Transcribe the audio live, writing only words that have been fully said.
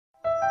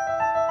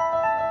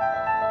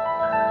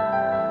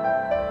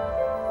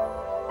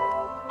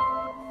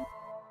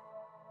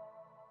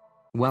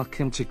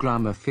Welcome to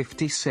Grammar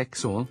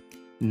 56 all.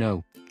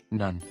 No,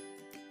 none.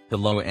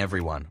 Hello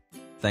everyone.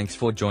 Thanks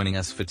for joining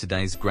us for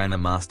today's Grammar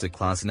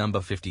Masterclass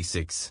number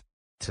 56.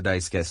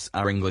 Today's guests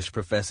are English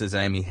professors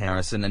Amy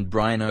Harrison and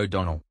Brian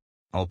O'Donnell.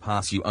 I'll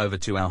pass you over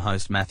to our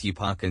host Matthew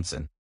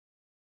Parkinson.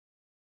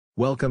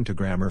 Welcome to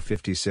Grammar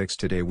 56.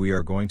 Today we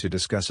are going to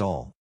discuss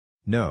all,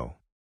 no,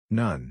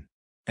 none,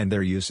 and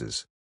their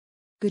uses.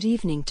 Good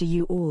evening to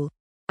you all.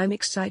 I'm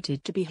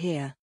excited to be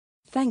here.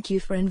 Thank you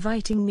for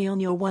inviting me on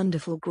your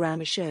wonderful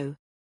grammar show.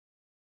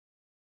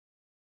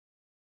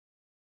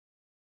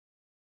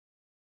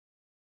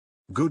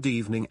 Good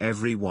evening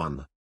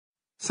everyone.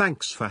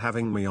 Thanks for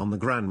having me on the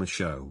grammar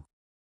show.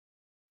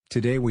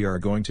 Today we are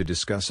going to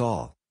discuss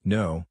all,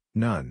 no,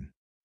 none.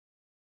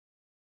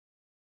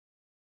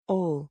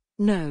 All,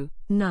 no,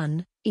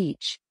 none,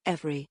 each,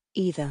 every,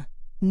 either,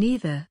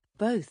 neither,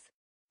 both.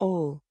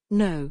 All,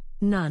 no,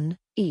 none,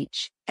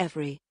 each,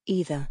 every,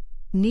 either,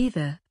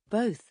 neither,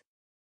 both.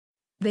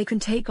 They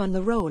can take on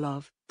the role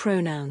of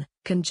pronoun,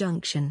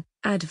 conjunction,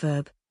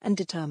 adverb, and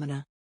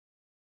determiner.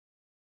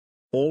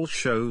 All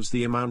shows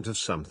the amount of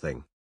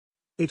something.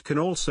 It can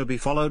also be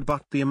followed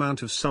by the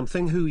amount of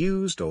something. Who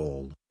used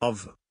all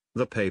of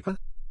the paper?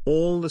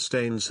 All the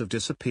stains have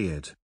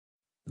disappeared.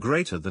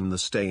 Greater than the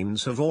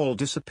stains have all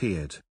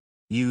disappeared.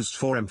 Used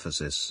for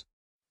emphasis.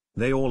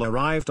 They all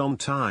arrived on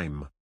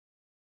time.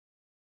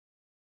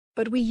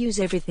 But we use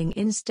everything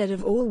instead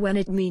of all when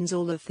it means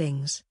all the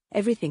things.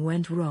 Everything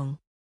went wrong.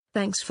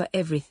 Thanks for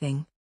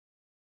everything.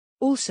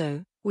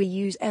 Also, we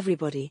use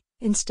everybody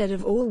instead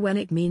of all when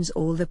it means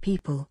all the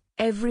people.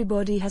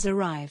 Everybody has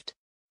arrived.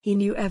 He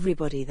knew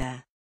everybody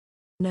there.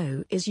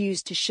 No is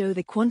used to show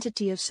the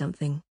quantity of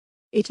something.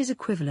 It is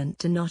equivalent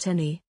to not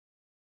any.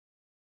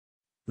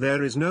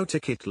 There is no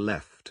ticket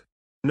left.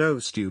 No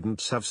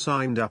students have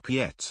signed up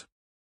yet.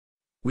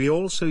 We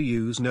also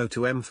use no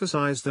to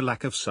emphasize the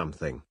lack of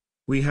something.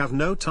 We have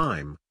no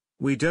time.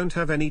 We don't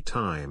have any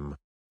time.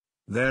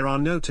 There are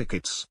no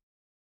tickets.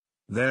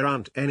 There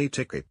aren't any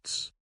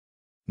tickets.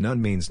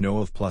 None means no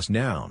of plus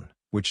noun,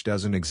 which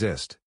doesn't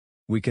exist.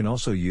 We can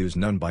also use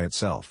none by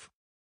itself.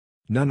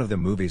 None of the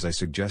movies I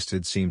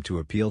suggested seemed to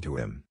appeal to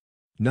him.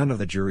 None of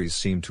the juries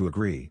seemed to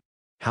agree.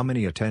 How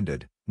many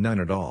attended? None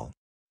at all.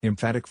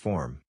 Emphatic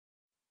form.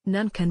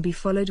 None can be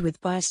followed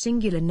with by a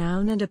singular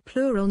noun and a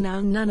plural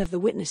noun. None of the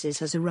witnesses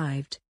has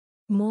arrived.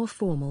 More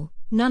formal,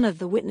 none of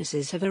the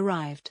witnesses have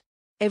arrived.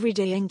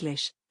 Everyday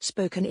English,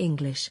 spoken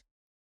English.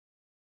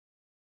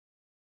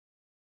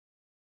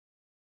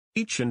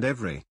 Each and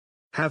every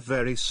have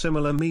very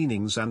similar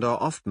meanings and are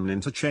often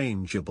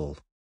interchangeable.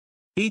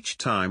 Each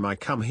time I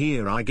come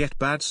here I get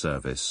bad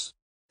service.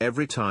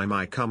 Every time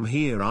I come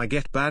here I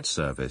get bad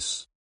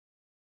service.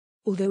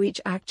 Although each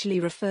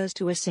actually refers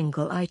to a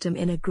single item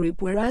in a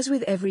group, whereas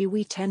with every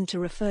we tend to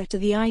refer to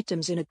the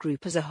items in a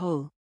group as a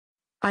whole.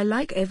 I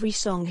like every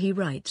song he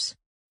writes.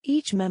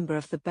 Each member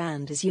of the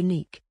band is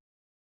unique.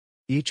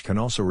 Each can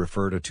also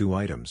refer to two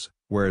items,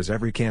 whereas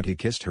every can't. He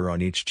kissed her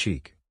on each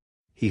cheek.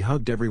 He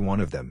hugged every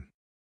one of them.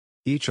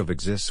 Each of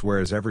exists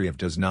whereas every of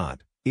does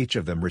not. Each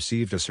of them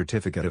received a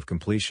certificate of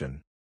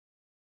completion.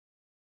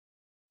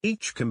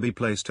 Each can be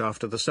placed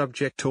after the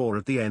subject or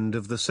at the end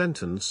of the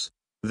sentence.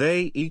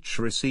 They each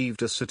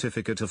received a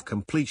certificate of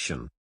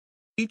completion.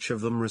 Each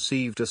of them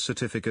received a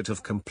certificate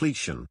of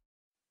completion.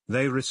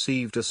 They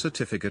received a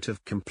certificate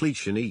of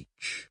completion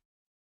each.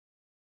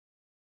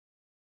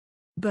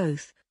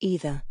 Both,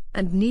 either,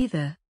 and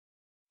neither.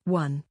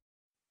 1.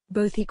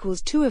 Both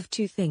equals two of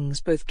two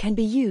things. Both can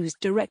be used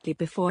directly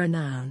before a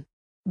noun.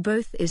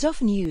 Both is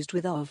often used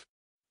with of.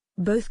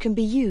 Both can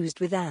be used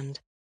with and.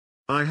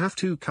 I have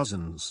two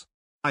cousins.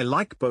 I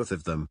like both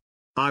of them.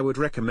 I would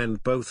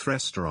recommend both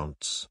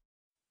restaurants.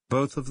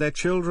 Both of their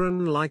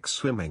children like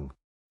swimming.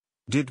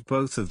 Did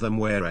both of them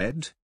wear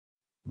red?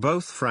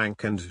 Both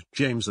Frank and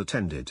James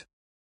attended.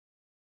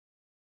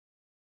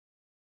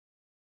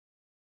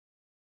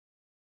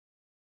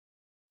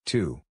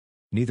 Two.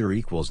 Neither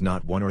equals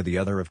not one or the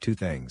other of two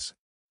things.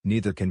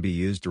 Neither can be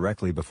used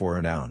directly before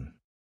a noun.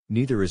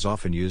 Neither is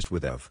often used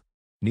with of.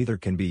 Neither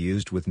can be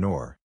used with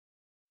nor.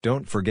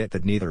 Don't forget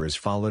that neither is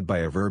followed by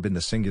a verb in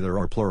the singular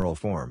or plural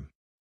form.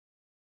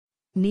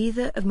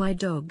 Neither of my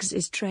dogs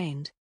is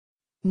trained.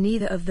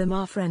 Neither of them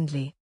are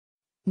friendly.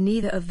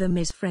 Neither of them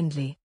is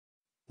friendly.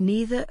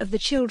 Neither of the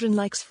children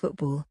likes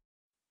football.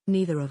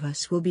 Neither of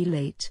us will be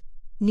late.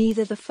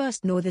 Neither the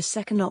first nor the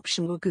second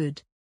option were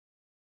good.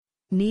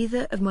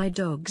 Neither of my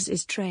dogs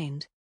is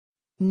trained.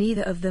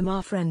 Neither of them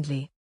are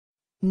friendly.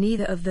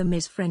 Neither of them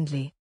is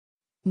friendly.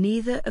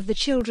 Neither of the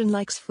children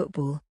likes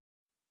football.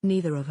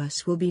 Neither of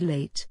us will be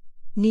late.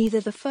 Neither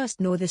the first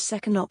nor the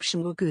second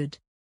option were good.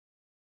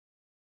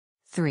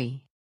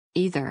 3.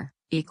 Either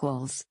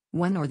equals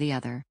one or the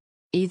other.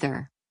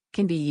 Either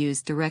can be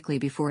used directly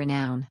before a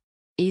noun.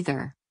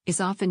 Either is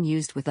often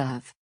used with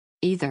of.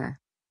 Either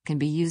can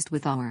be used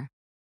with or.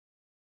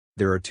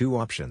 There are two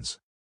options.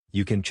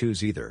 You can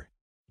choose either.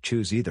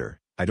 Choose either.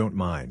 I don't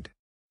mind.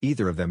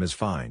 Either of them is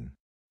fine.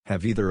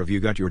 Have either of you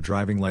got your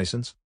driving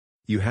license?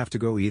 You have to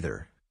go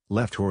either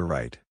left or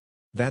right.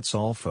 That's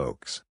all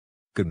folks.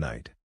 Good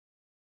night.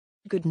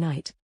 Good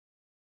night.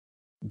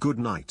 Good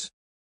night.